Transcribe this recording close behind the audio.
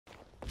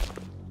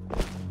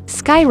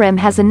Skyrim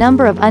has a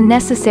number of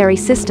unnecessary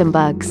system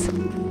bugs.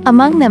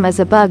 Among them is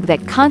a bug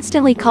that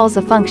constantly calls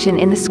a function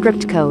in the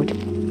script code.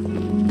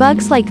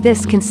 Bugs like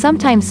this can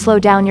sometimes slow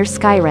down your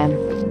Skyrim.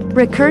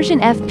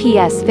 Recursion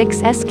FPS fix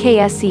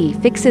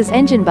SKSE fixes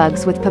engine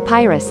bugs with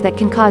Papyrus that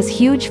can cause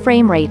huge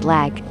frame rate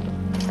lag.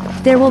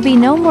 There will be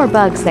no more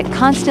bugs that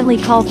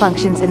constantly call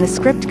functions in the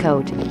script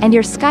code, and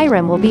your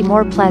Skyrim will be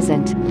more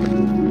pleasant.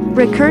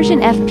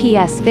 Recursion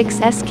FPS fix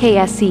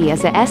SKSE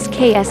is a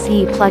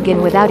SKSE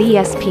plugin without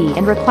ESP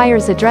and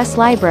requires address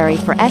library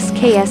for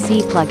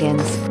SKSE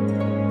plugins.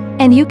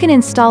 And you can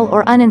install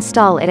or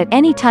uninstall it at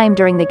any time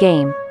during the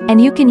game, and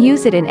you can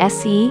use it in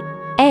SE,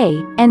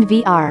 A, and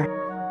VR.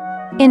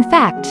 In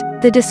fact,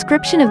 the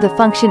description of the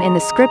function in the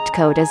script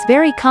code is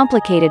very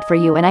complicated for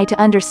you and I to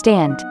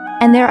understand,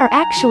 and there are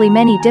actually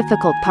many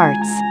difficult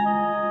parts.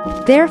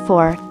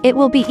 Therefore, it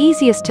will be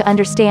easiest to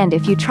understand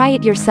if you try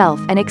it yourself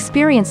and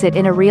experience it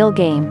in a real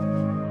game.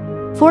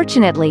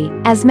 Fortunately,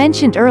 as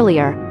mentioned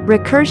earlier,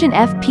 Recursion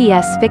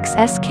FPS fix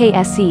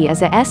SKSE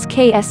is a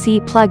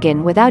SKSE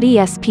plugin without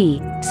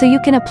ESP, so you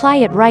can apply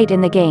it right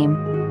in the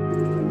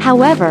game.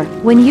 However,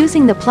 when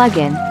using the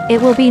plugin,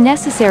 it will be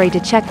necessary to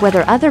check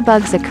whether other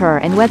bugs occur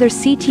and whether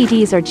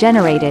CTDs are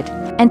generated,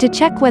 and to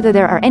check whether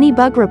there are any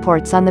bug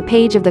reports on the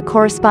page of the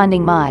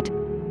corresponding mod.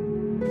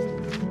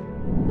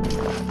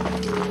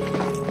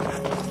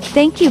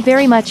 Thank you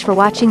very much for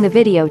watching the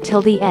video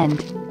till the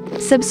end.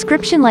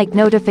 Subscription like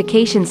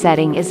notification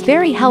setting is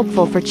very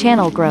helpful for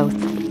channel growth.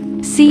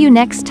 See you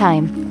next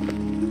time.